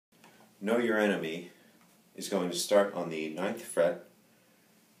Know Your Enemy is going to start on the 9th fret,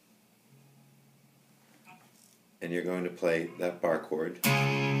 and you're going to play that bar chord.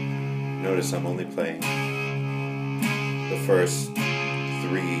 Notice I'm only playing the first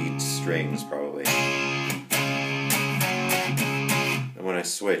 3 strings probably. And when I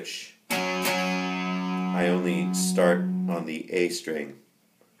switch, I only start on the A string.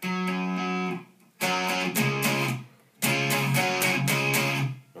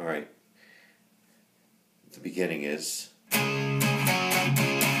 Alright, the beginning is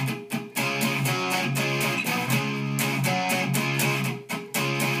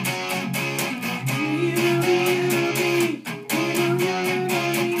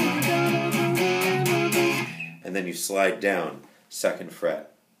and then you slide down 2nd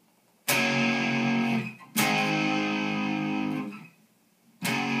fret.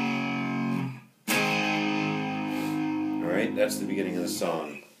 Alright, that's the beginning of the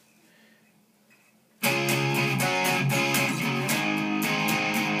song.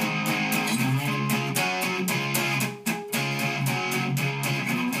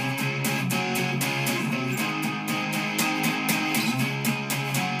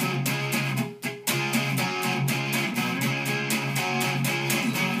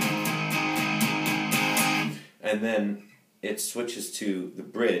 And then it switches to the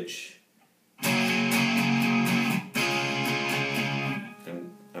bridge. And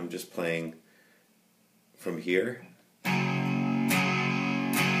I'm just playing from here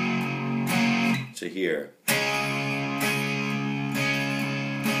to here.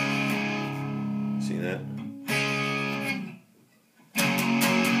 See that?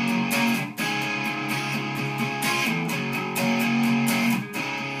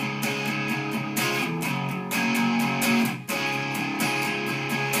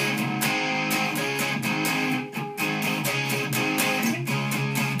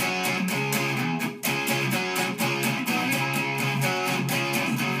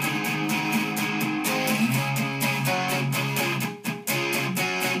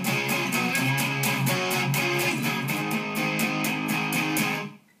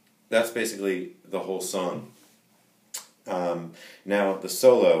 That's basically the whole song. Now the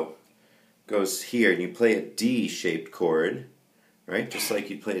solo goes here, and you play a D-shaped chord, right? Just like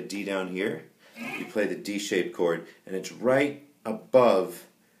you play a D down here, you play the D-shaped chord, and it's right above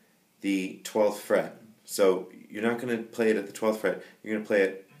the 12th fret. So you're not going to play it at the 12th fret, you're going to play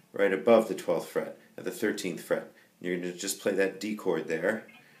it right above the 12th fret, at the 13th fret. You're going to just play that D chord there,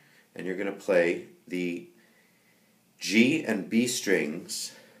 and you're going to play the G and B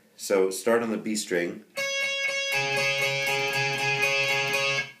strings. So start on the B string.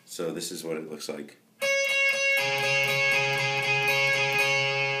 So this is what it looks like.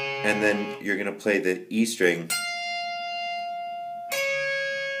 And then you're going to play the E string.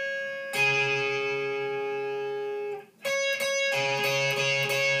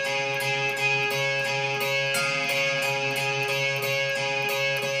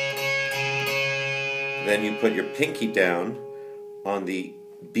 Then you put your pinky down on the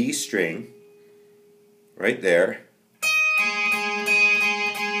B string, right there,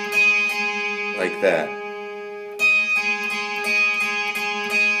 like that.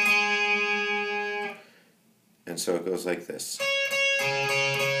 And so it goes like this.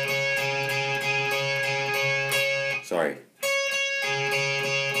 Sorry.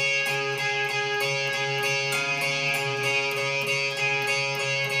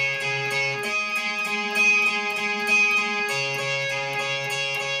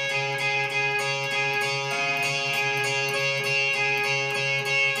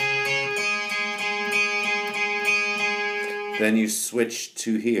 Then you switch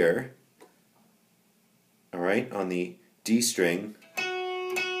to here, alright, on the D string.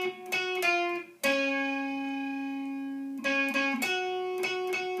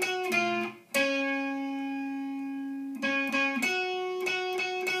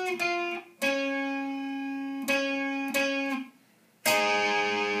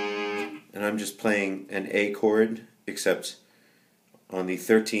 And I'm just playing an A chord, except on the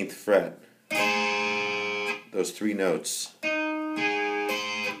 13th fret. Those 3 notes.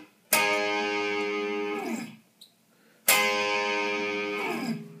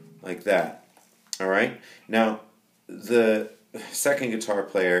 Like that. Alright? Now, the second guitar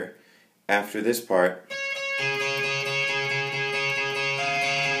player, after this part,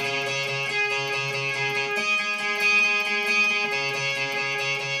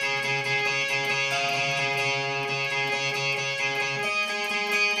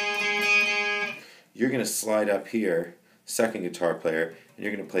 you're going to slide up here, second guitar player, and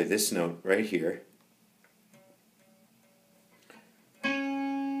you're going to play this note right here.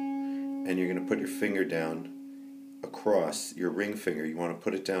 and you're going to put your finger down across your ring finger. You want to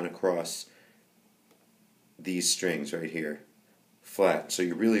put it down across these strings right here, flat. So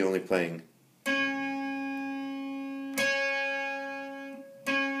you're really only playing.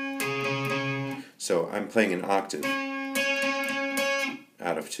 So I'm playing an octave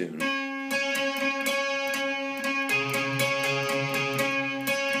out of tune.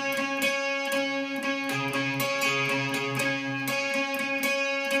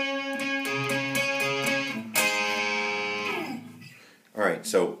 Alright,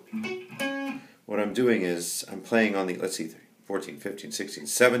 so what I'm doing is I'm playing on the, let's see, 14, 15, 16,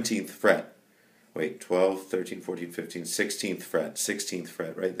 17th fret. Wait, 12, 13, 14, 15, 16th fret, 16th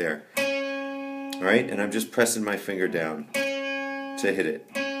fret, right there. Alright, and I'm just pressing my finger down to hit it.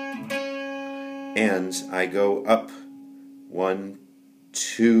 And I go up 1,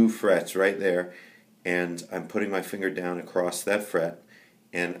 2 frets right there, and I'm putting my finger down across that fret,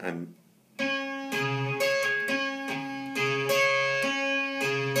 and I'm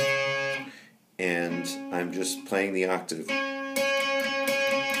just playing the octave.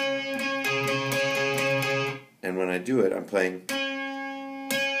 And when I do it, I'm playing.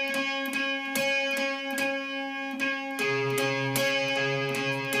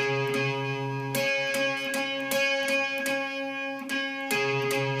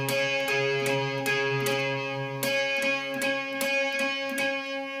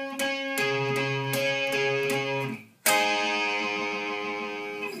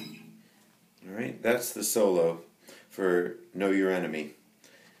 Alright, that's the solo for Know Your Enemy.